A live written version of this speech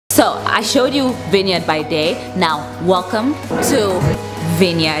So I showed you Vineyard by day. Now welcome to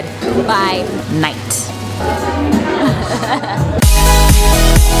Vineyard by night.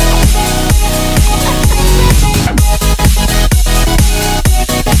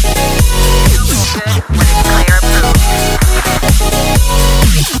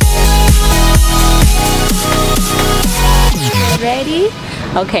 Ready?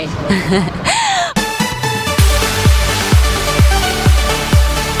 Okay.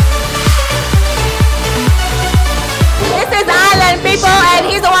 People, and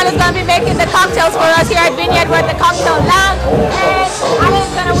he's the one who's going to be making the cocktails for us here at Vineyard. We're at the cocktail lounge, and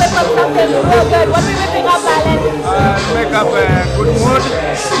Alan's going to whip up something real good. What are we whipping up, Alan? Make up a good mood.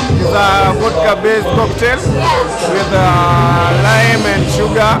 It's a vodka-based cocktail with lime and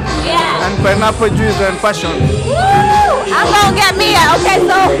sugar and pineapple juice and passion. Woo! I'm going to get me a. Okay,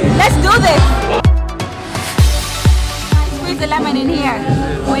 so let's do this. Squeeze the lemon in here.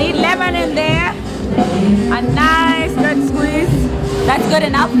 We need lemon in there. A nice good squeeze. That's good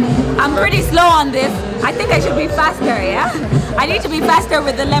enough. I'm pretty slow on this. I think I should be faster, yeah? I need to be faster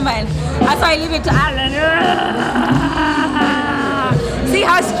with the lemon. That's why I leave it to Alan. See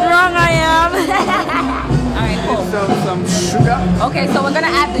how strong I am? Alright, cool. Some sugar. Okay, so we're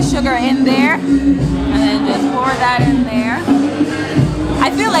gonna add the sugar in there. And then just pour that in there. I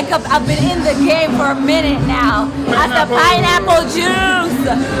feel like I've been in the game for a minute now. That's the pineapple juice.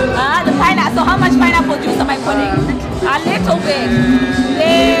 The pineapple. So how much pineapple juice am I putting? A little bit.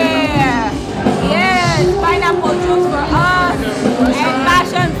 There. Yes, pineapple juice for us. And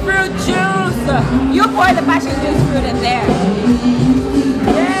passion fruit juice. You pour the passion juice fruit in there.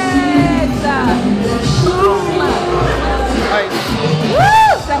 Yes. Boom. Ice.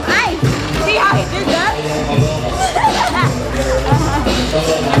 Woo! Some ice. See how he did that?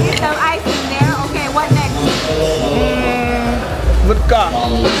 I need some ice in there. Okay, what next? Vodka.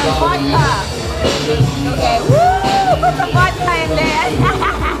 Some vodka. Okay, woo! Put some vodka in there.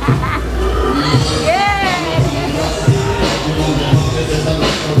 Yeah.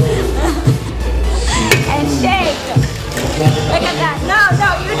 And shake. Look at that. No,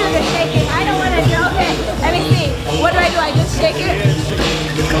 you do the shaking. I don't want to do. Okay, let me see. What do? I just shake it?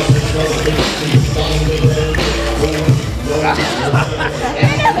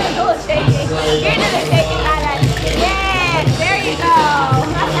 You're never go shaking. You're never shaking, Alan. Yes, there you go.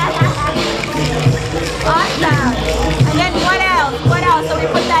 Awesome. And then what else? What else? So we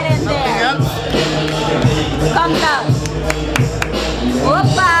put that in there. Thumbs up.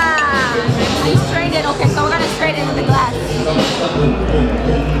 Whoopa. I strained it. Okay, so we're gonna strain it in the glass.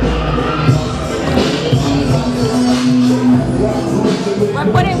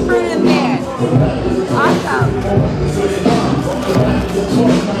 We're putting fruit in there. Awesome.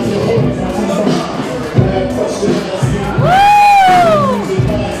 Woo!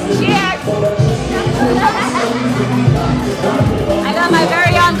 Cheers! I got my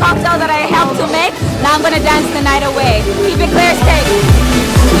very own cocktail that I helped to make. Now I'm gonna dance the night away. Keep it clear, stay.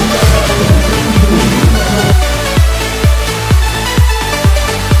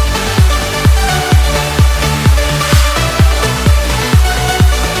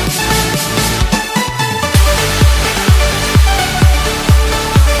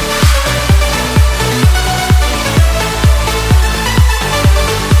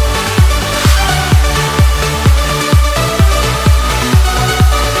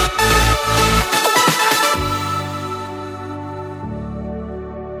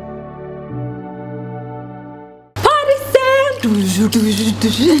 Party Sam!